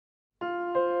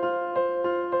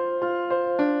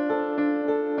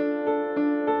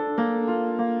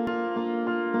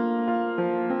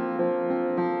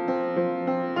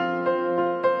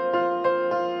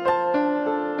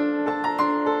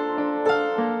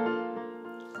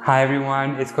Hi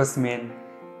everyone, it's Cosmin,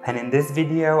 and in this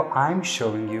video I'm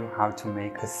showing you how to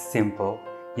make a simple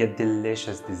yet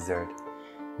delicious dessert.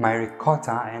 My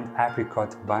ricotta and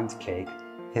apricot bundt cake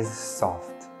is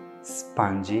soft,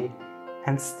 spongy,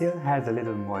 and still has a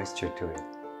little moisture to it.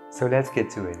 So let's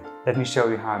get to it. Let me show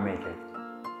you how I make it.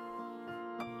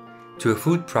 To a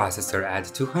food processor, add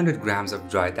 200 grams of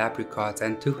dried apricots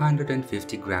and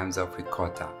 250 grams of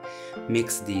ricotta.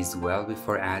 Mix these well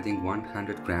before adding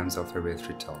 100 grams of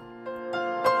erythritol.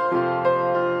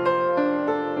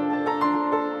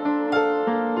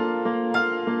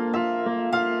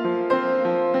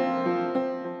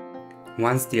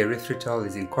 Once the erythritol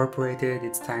is incorporated,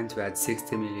 it's time to add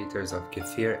 60 milliliters of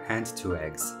kefir and 2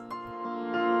 eggs.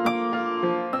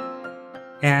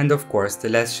 And of course, the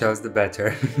less shells the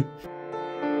better.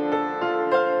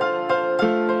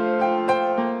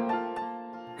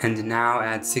 And now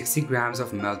add 60 grams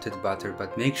of melted butter,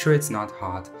 but make sure it's not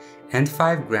hot, and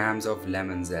 5 grams of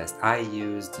lemon zest. I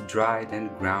used dried and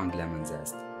ground lemon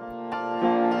zest.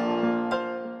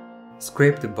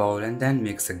 Scrape the bowl and then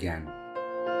mix again.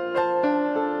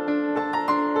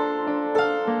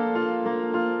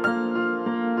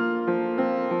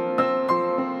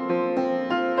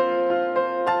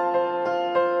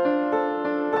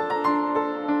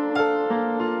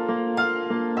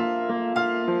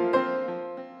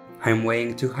 I'm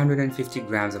weighing 250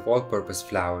 grams of all-purpose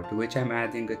flour, to which I'm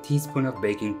adding a teaspoon of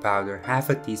baking powder, half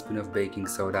a teaspoon of baking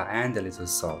soda, and a little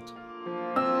salt.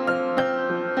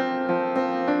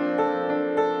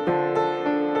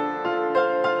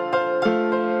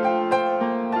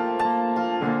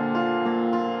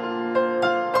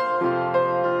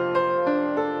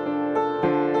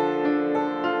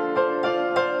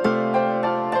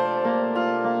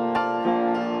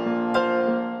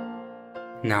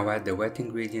 Now add the wet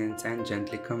ingredients and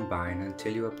gently combine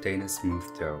until you obtain a smooth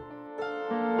dough.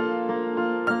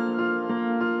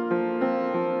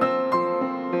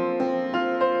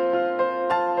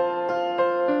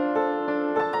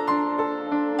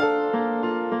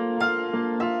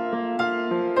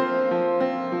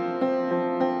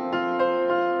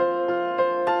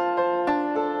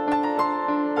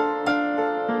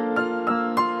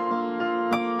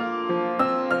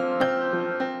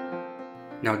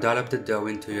 Now dollop the dough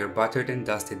into your buttered and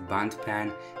dusted bundt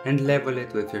pan and level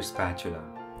it with your spatula.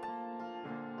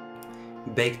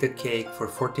 Bake the cake for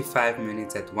 45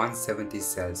 minutes at 170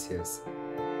 Celsius.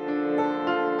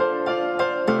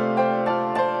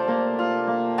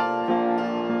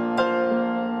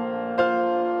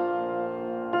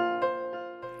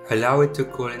 Allow it to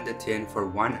cool in the tin for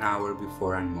 1 hour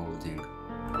before unmolding.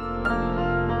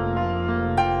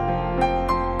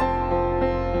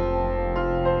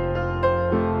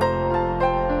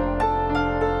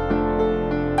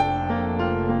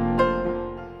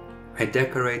 I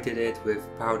decorated it with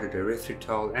powdered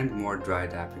erythritol and more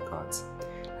dried apricots.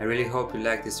 I really hope you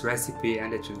like this recipe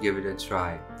and that you'll give it a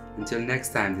try. Until next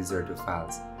time,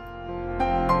 dessertophiles.